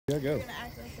Here I go. You're gonna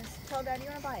act like this. Tell Dad you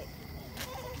want a bite.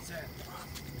 What's that?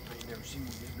 I ain't never seen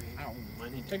one this big. Ow.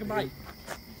 Mine ain't Take a that bite.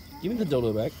 big. Give me the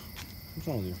dodo back. What's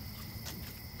wrong with you?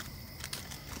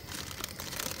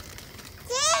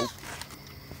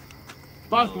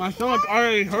 Fuck, my stomach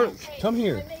already hurts. Hey, Come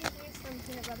here. I made you some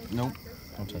peanut butter Nope.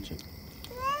 crackers. Don't touch it.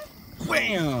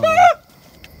 Wham!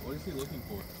 What is he looking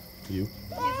for? You.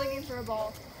 He's looking for a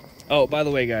ball. Oh, by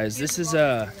the way, guys, this is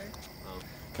Ball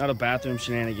not a bathroom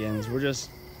shenanigans. We're just.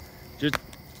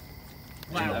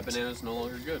 Wow. That banana's no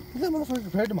longer good. Look at that motherfucker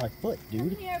compared to my foot,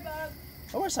 dude. Come here, bub.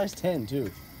 I wear size 10 too.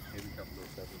 Maybe a couple of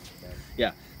seconds.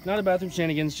 Yeah, not a bathroom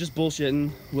shenanigans, just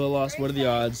bullshitting. Will lost. What are the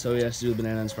odds? So he has to do the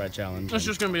banana and Sprite challenge. It's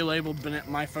just gonna be labeled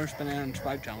my first banana and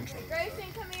Sprite challenge. Grayson,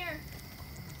 come here.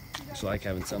 Just like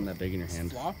having something that big in your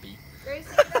hand. Floppy.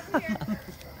 Grayson, come here. Come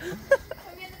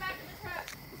get in the back of the truck.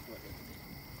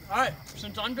 Alright,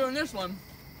 since I'm doing this one,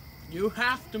 you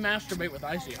have to masturbate with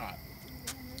icy hot.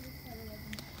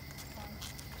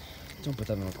 Don't put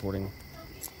that on recording.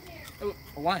 Oh,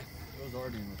 why? It was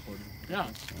already in recording. Yeah.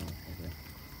 Oh, okay.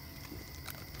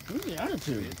 What's the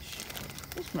attitude?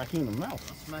 I'll smack you in the mouth.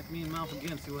 Smack me in the mouth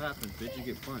again, see what happens. Bitch, you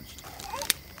get punched.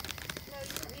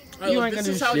 Alright, You look, ain't this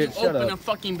gonna is do how shit, you shut open up. a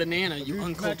fucking banana, you If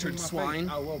uncultured smack me in my face, swine.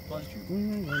 I will punch you.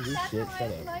 Do That's shit, how I shut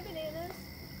like up. my bananas.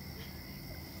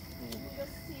 Go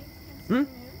see. Hmm?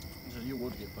 So you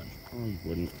would get punched. Oh, you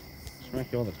wouldn't.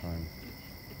 Smack you all the time.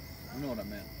 You know what I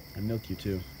meant. I milk you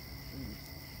too.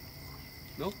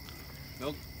 Milk?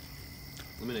 Milk?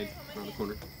 Lemonade. Around the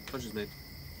corner. Punch is made.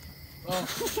 Oh,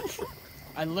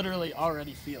 I literally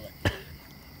already feel it.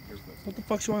 Here's this. What the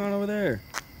fuck's going on over there?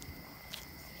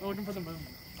 I'm looking for the moon.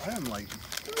 I am like,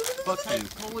 fuck Hey, you.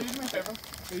 Cole, will you do me a favor?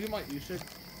 Will you might use it?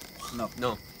 No,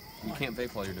 no. You can't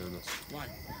vape while you're doing this. Why?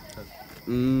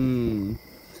 Mmm.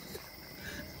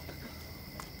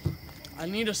 I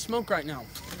need a smoke right now.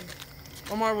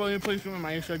 Omar, will you please give me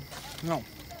my e-cig? No. I Where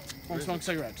want is to smoke it?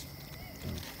 cigarettes.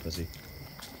 Oh, pussy.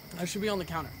 I should be on the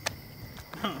counter.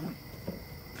 I'm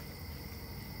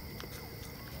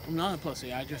not a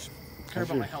pussy, I just care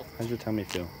about my health. How's your tummy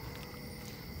feel?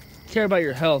 Care about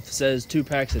your health says 2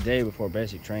 packs a day before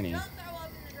basic training. Don't throw up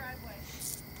in the driveway.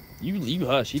 You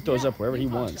hush. He throws up wherever he You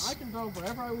hush. wants. I can throw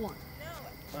wherever I want.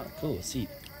 No. Oh, cool. A seat.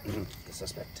 The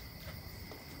suspect.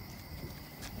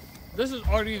 This is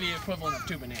already the equivalent of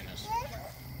 2 bananas.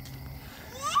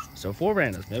 So 4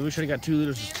 bananas. Maybe we should have got 2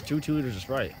 liters. 2 liters of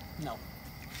Sprite. No.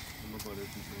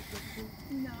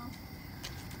 No.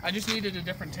 I just needed a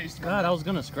different taste. God, I was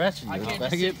gonna scratch you. I can't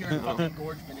just sit here and fucking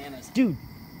gorge bananas. Dude,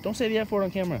 don't say the F word on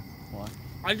camera. Why?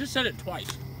 I just said it twice.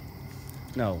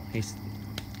 No, he's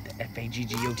the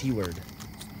F-A-G-G-O-T word.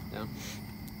 Yeah.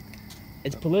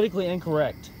 It's politically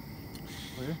incorrect.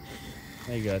 Where?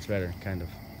 There you go. That's better, kind of.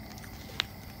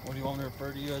 What do you want me to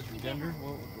refer to you as your gender?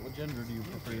 What gender do you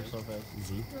refer yourself as?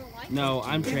 Z. You don't like No, it?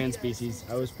 I'm trans species.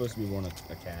 I was supposed to be born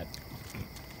a cat.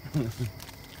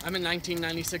 I'm a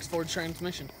 1996 Ford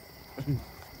transmission.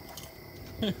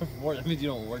 That means you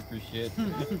don't work for shit.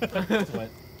 What?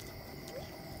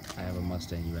 I have a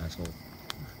Mustang, you asshole.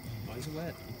 Why is it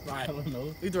wet? Right. I don't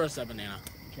know. You throw us that banana.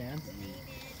 Can?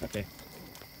 Okay,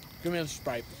 Give me a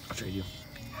Sprite. I'll trade you.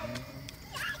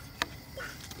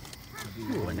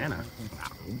 Ooh, banana.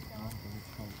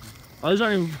 Oh, these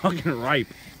aren't even fucking ripe.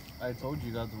 I told you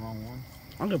you got the wrong one.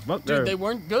 I'm gonna fuck Dude, there. they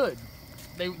weren't good.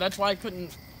 That's why I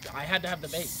couldn't. I had to have the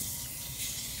bait.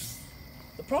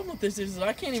 The problem with this is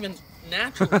I can't even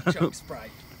naturally chug Sprite.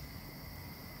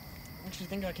 I actually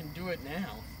think I can do it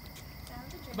now. Have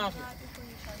the drink Come out here. shot before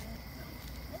you chug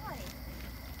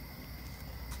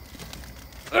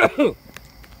it.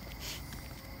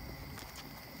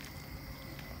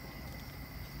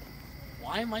 Why?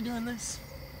 Why am I doing this?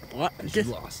 What? You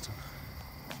lost.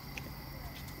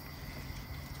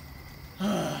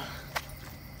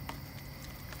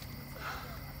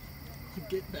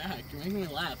 Get back. You're making me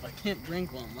laugh. I can't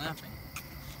drink while I'm laughing.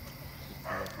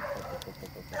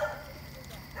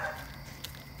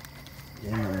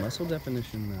 Yeah, no muscle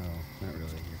definition, no. Not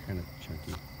really. You're kind of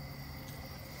chunky.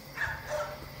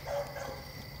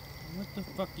 What the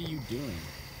fuck are you doing?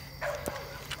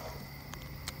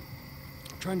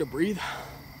 Trying to breathe.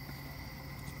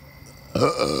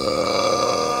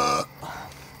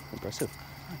 Impressive.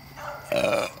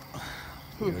 Now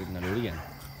do it again.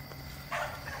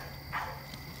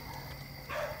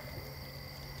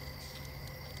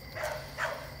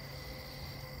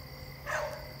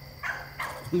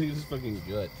 Look at his fucking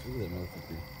gut. Look at that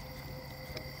motherfucker.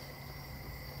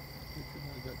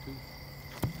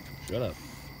 Shut up.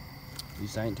 You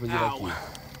signed to me like you.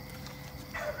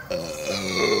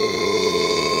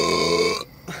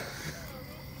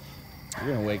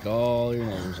 You're gonna wake all your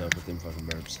neighbors up with them fucking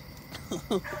burps.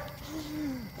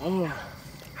 Oh.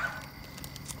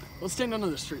 Let's stand under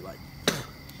the streetlight.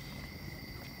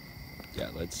 Yeah,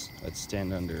 let's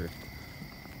stand under.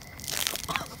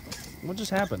 What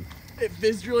just happened? It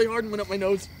fizzed really hard and went up my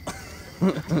nose.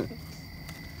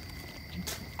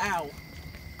 Ow.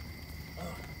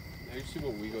 Now you see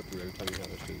what we go through every time you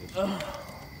have us do this.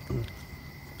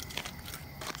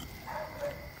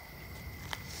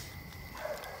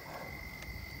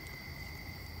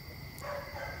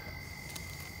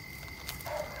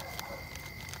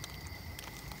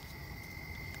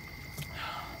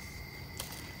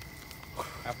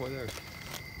 Halfway there.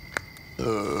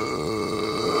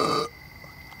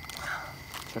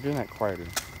 Try doing that quieter.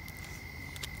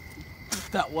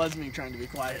 That was me trying to be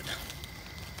quiet.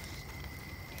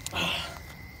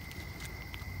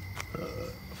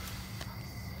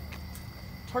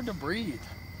 It's hard to breathe.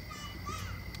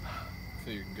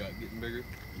 Feel your gut getting bigger?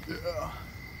 Yeah.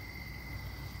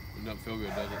 It doesn't feel good,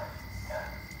 does it?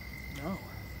 No.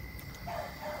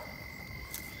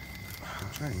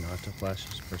 I'm trying not to flash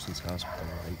this person's house with the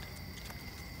light.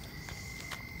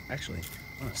 Actually,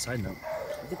 on a side note,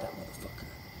 look at that motherfucker.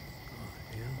 Oh,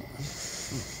 yeah.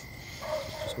 Just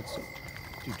hold still.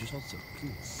 Dude, just hold still. Come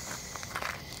on.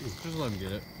 Just let him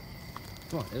get it.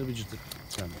 Come on, it'll be just a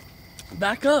sound.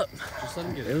 Back up. Just let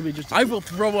him get it. It'll be just a I will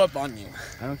throw up on you.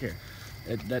 I don't care.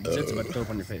 That's about to throw up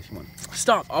on your face. Come on.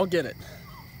 Stop. I'll get it.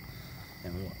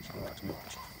 And we watch.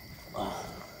 Oh,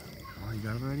 you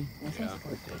got it already? Yeah.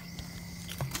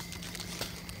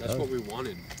 That's what we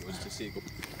wanted, was to see it go.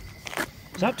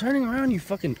 Stop turning around, you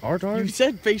fucking You retard.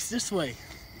 said face this way.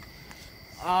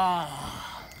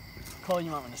 Ah. Cole,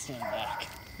 you want me to stand back?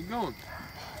 Keep going.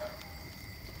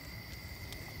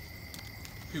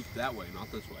 Puke that way,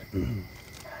 not this way.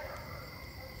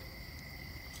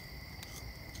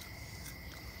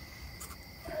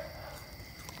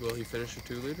 Will he finish a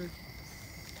 2 liter?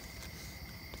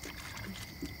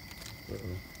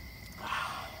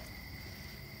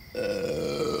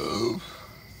 Oh,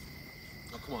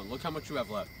 come on, look how much you have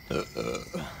left.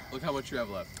 Look how much you have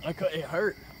left. It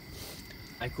hurt.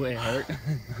 I quit. It hurt.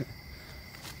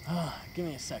 Give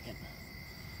me a second.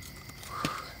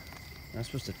 You're not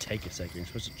supposed to take a second. You're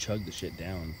supposed to chug the shit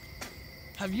down.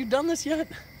 Have you done this yet?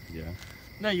 Yeah,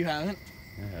 No, you haven't.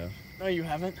 I have. No, you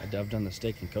haven't. I've done the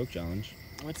steak and Coke challenge.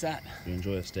 What's that? You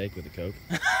enjoy a steak with a Coke?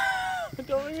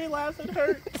 Don't make me laugh. It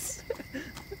hurts.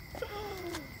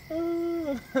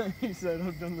 He said,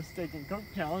 I've done the steak and Coke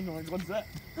challenge. I'm like, what's that?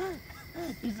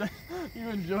 He said, you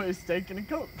enjoy a steak and a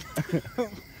Coke.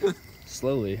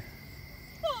 Slowly.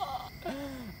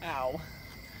 Ow.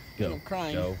 Go. I'm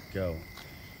crying. Go.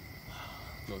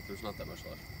 Look, there's not that much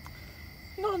left.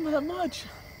 Not that much.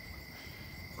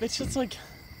 It's just like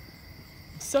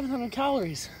 700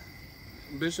 calories.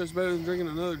 Bitch, that's better than drinking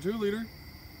another 2 liter.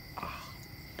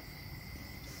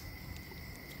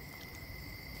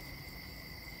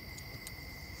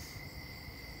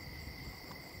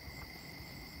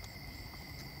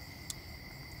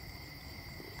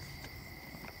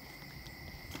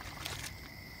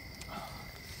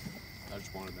 I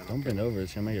just wanted that. Don't bend over.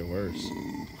 It's gonna make it worse.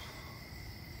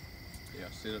 Yeah,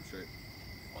 stand up straight.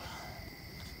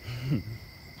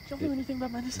 Don't know anything about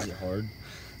Is medicine. it hard?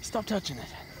 Stop touching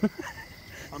it.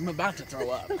 I'm about to throw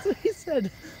up. That's what he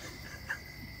said.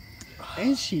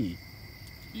 Ain't she?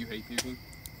 Do you hate puking?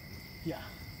 Yeah.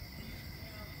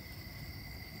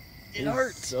 It He's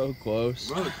hurts. so close.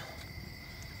 Run.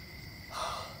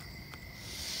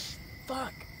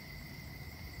 Fuck.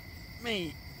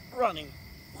 Me running.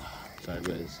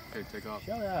 Sideways. Hey, take off.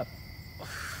 Shut up.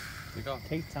 Take off.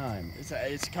 Take time.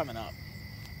 It's coming up.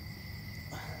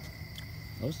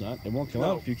 No, it's not. It won't come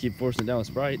No. out if you keep forcing it down with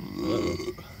Sprite.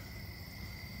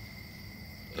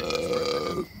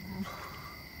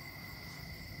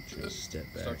 Just step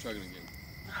back. Start chugging again.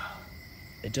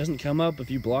 It doesn't come up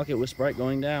if you block it with Sprite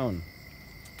going down.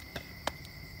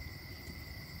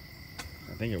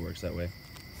 I think it works that way.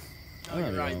 No, you're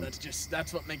Oh, right. yeah.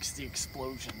 That's what makes the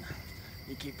explosion.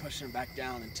 You keep pushing it back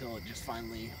down until it just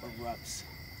finally erupts.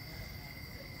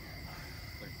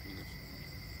 Like penis.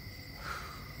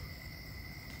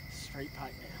 Straight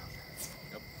pipe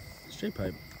down. Straight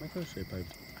pipe. Micro straight pipe.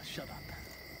 Shut up.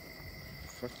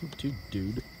 Fuck you too,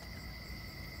 dude.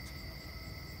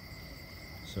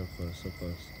 So close, so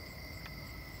close.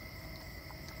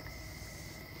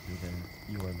 You're there.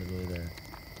 You are literally there.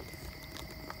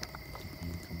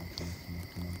 Come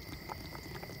on.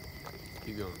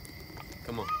 Keep going.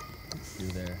 Come on.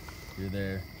 You're there. You're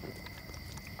there.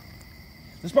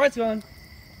 The Sprite's gone.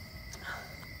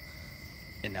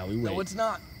 And now we wait. No, it's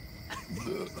not.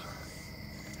 Dun,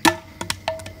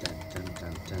 dun,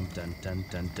 Dun dun dun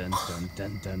dun dun dun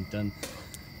dun dun dun.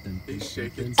 He's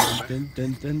shaking. Dun, dun,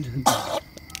 dun, dun, dun.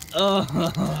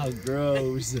 Oh,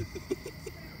 gross. It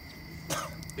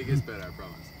gets better, I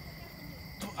promise.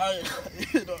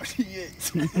 It already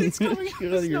is. It's coming out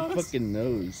of your fucking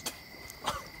nose.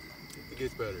 It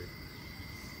gets better.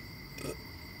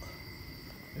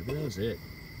 Maybe that was it.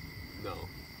 No.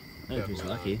 I think he's Definitely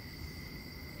lucky.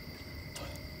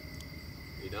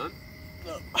 You done?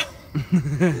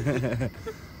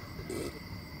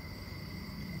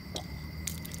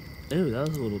 Ew, that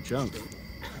was a little chunk.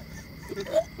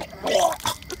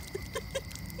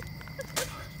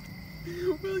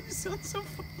 Will, you sound so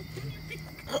funny.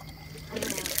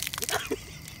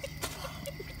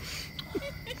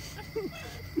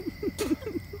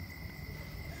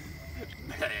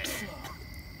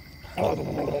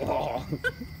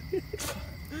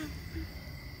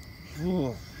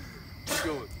 Keep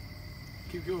going.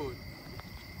 Keep going.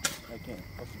 I can't.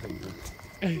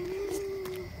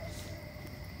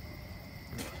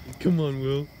 Come on,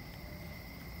 Will.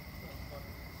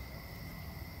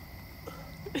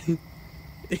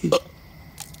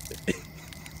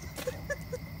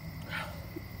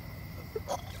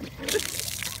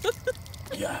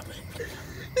 Yeah, baby.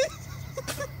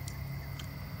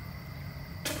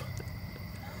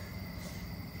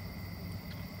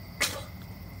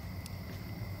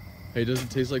 Hey, does it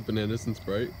taste like bananas and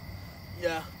Sprite?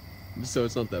 Yeah. So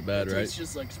it's not that bad, It right? tastes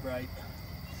just like Sprite.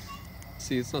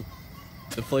 See, it's not...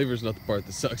 The flavor's not the part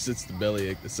that sucks, it's the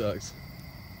bellyache that sucks.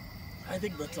 I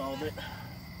think that's all of it.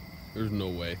 There's no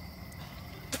way.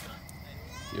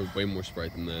 You have way more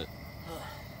Sprite than that.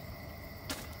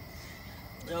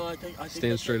 No, I think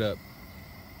Stand that's straight it. up.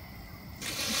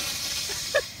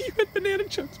 You had banana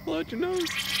chunks blow out your nose.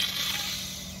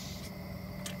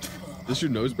 This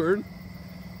your nose burn?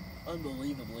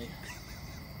 Unbelievably.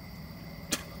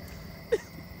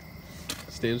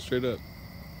 Stand straight up.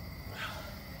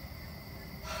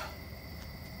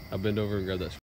 I'll bend over and grab that